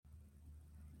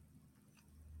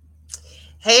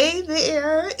Hey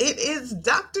there, it is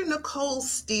Dr. Nicole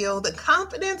Steele, the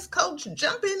confidence coach,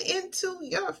 jumping into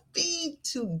your feed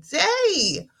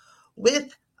today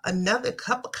with another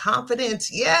cup of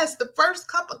confidence. Yes, the first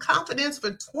cup of confidence for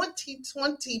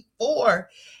 2024.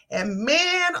 And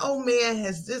man, oh man,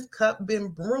 has this cup been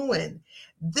brewing.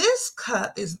 This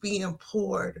cup is being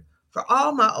poured for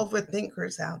all my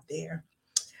overthinkers out there.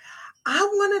 I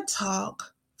want to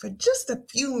talk for just a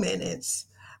few minutes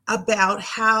about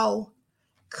how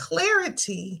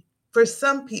clarity for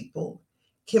some people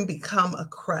can become a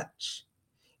crutch.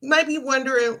 You might be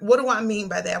wondering, what do I mean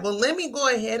by that? Well, let me go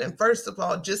ahead and first of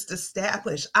all, just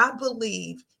establish I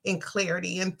believe in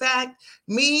clarity. In fact,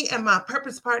 me and my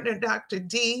purpose partner, Dr.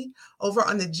 D, over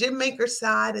on the Gym Maker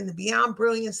side and the Beyond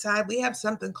Brilliant side, we have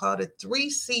something called a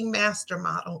 3C Master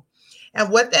Model. And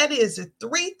what that is are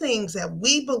three things that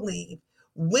we believe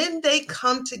when they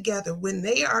come together, when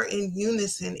they are in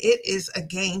unison, it is a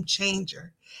game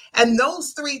changer. And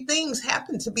those three things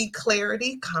happen to be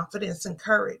clarity, confidence, and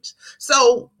courage.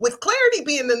 So, with clarity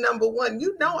being the number one,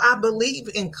 I believe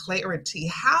in clarity.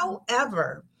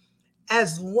 However,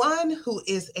 as one who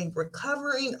is a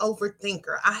recovering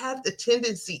overthinker, I have the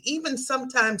tendency, even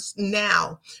sometimes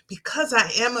now, because I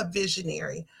am a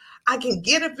visionary, I can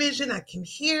get a vision, I can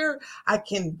hear, I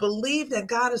can believe that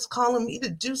God is calling me to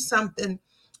do something,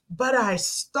 but I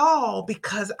stall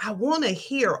because I want to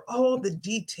hear all the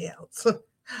details.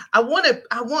 I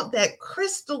want that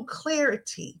crystal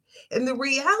clarity. And the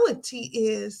reality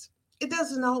is it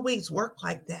doesn't always work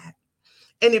like that.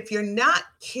 And if you're not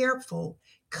careful,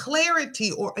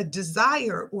 clarity or a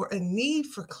desire or a need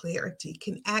for clarity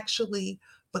can actually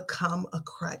become a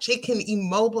crutch. It can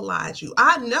immobilize you.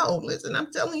 I know, listen,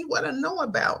 I'm telling you what I know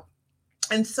about.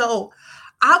 And so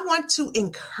I want to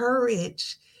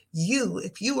encourage you,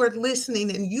 if you are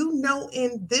listening and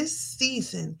in this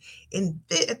season,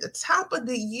 at the top of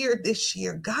the year this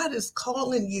year, God is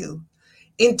calling you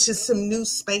into some new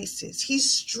spaces. He's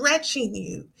stretching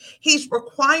you. He's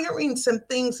requiring some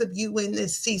things of you in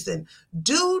this season.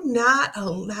 Do not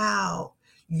allow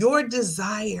your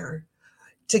desire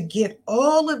to get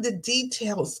all of the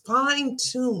details fine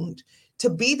tuned to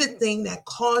be the thing that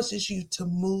causes you to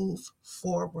move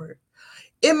forward.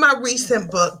 In my recent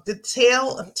book, The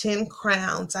Tale of 10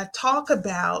 Crowns, I talk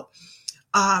about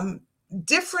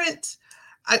different,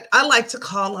 I like to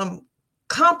call them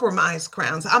compromise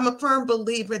crowns. I'm a firm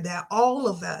believer that all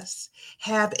of us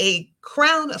have a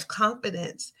crown of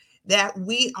confidence that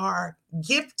we are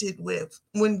gifted with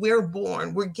when we're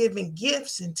born. We're given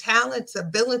gifts and talents,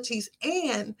 abilities,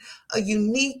 and a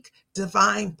unique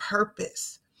divine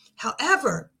purpose.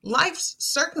 However, life's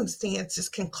circumstances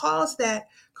can cause that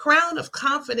crown of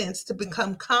confidence to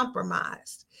become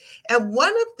compromised. And one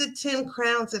of the 10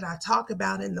 crowns that I talk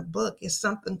about in the book is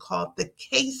something called the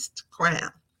cased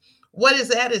crown. What is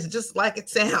that? It's just like it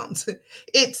sounds.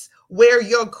 It's where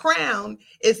your crown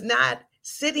is not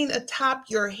sitting atop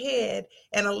your head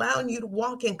and allowing you to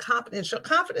walk in confidence. Your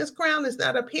confidence crown is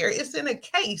not up here, it's in a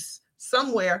case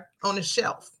somewhere on a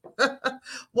shelf.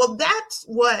 Well, that's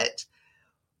what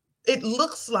it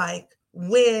looks like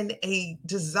when a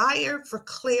desire for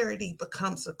clarity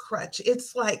becomes a crutch.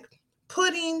 It's like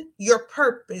putting your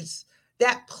purpose,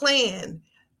 that plan,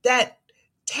 that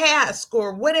task,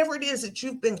 or whatever it is that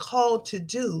you've been called to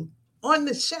do on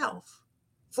the shelf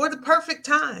for the perfect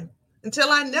time until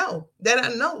I know that I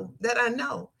know that I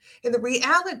know. And the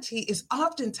reality is,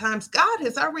 oftentimes, God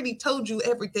has already told you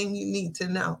everything you need to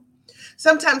know.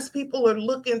 Sometimes people are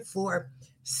looking for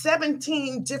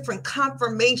 17 different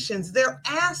confirmations. They're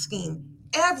asking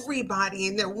everybody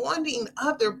and they're wanting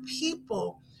other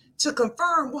people to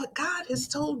confirm what God has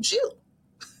told you.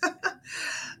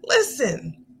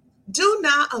 Listen, do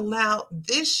not allow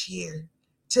this year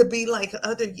to be like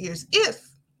other years. If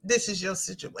this is your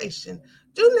situation,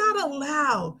 do not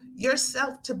allow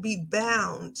yourself to be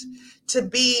bound, to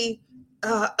be,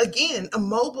 again,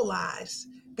 immobilized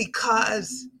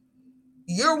because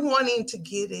you're wanting to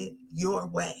get it your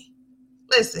way.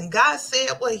 Listen, God said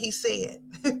what he said.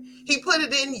 He put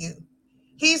it in you.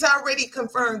 He's already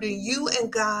confirmed, and you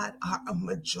and God are a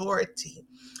majority.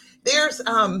 There's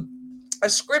a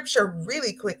scripture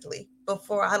really quickly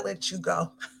before I let you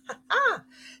go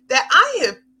that I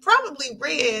have probably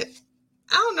read,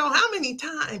 I don't know how many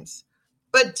times,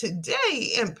 but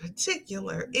today in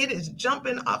particular, it is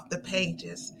jumping off the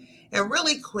pages. And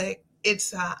really quick,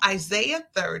 it's Isaiah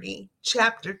 30,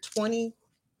 chapter 21.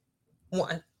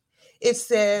 It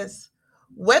says,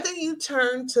 whether you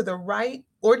turn to the right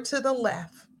or to the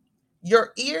left,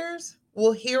 your ears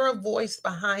will hear a voice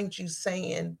behind you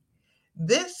saying,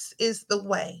 this is the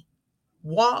way,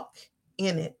 walk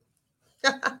in it.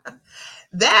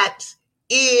 That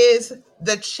is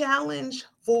the challenge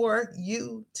for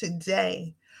you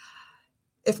today.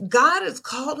 If God is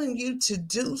calling you to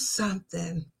do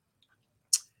something,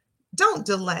 don't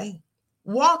delay.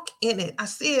 Walk in it.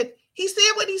 He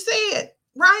said what he said,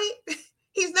 right?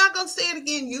 He's not going to say it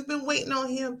again. You've been waiting on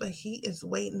him, but he is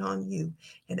waiting on you.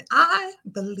 And I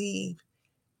believe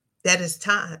that it's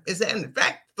time. Is that, in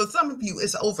fact, for some of you,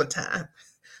 it's overtime.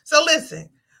 So listen,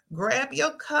 grab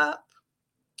your cup,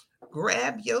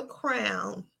 grab your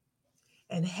crown,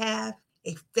 and have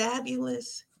a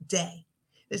fabulous day.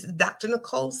 This is Dr.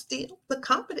 Nicole Steele, the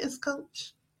Confidence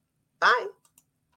Coach. Bye.